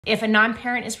If a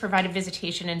non-parent is provided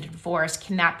visitation in divorce,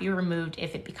 can that be removed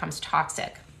if it becomes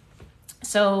toxic?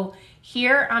 So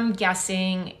here I'm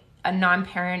guessing a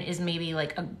non-parent is maybe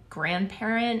like a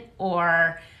grandparent,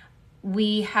 or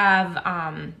we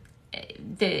have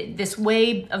this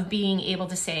way of being able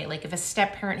to say, like, if a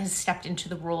step parent has stepped into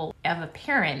the role of a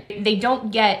parent, they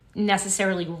don't get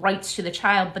necessarily rights to the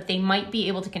child, but they might be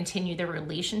able to continue their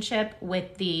relationship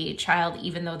with the child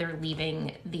even though they're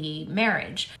leaving the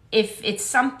marriage. If it's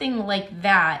something like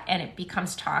that and it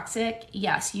becomes toxic,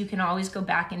 yes, you can always go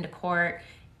back into court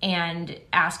and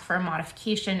ask for a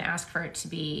modification, ask for it to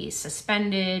be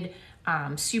suspended,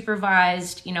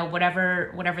 supervised,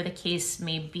 whatever the case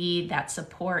may be that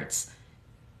supports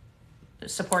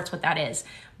what that is.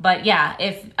 But yeah,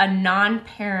 if a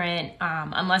non-parent,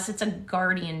 unless it's a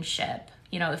guardianship,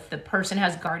 if the person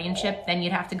has guardianship, then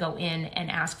you'd have to go in and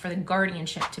ask for the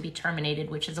guardianship to be terminated,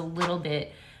 which is a little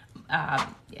bit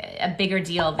a bigger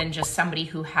deal than just somebody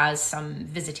who has some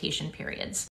visitation periods.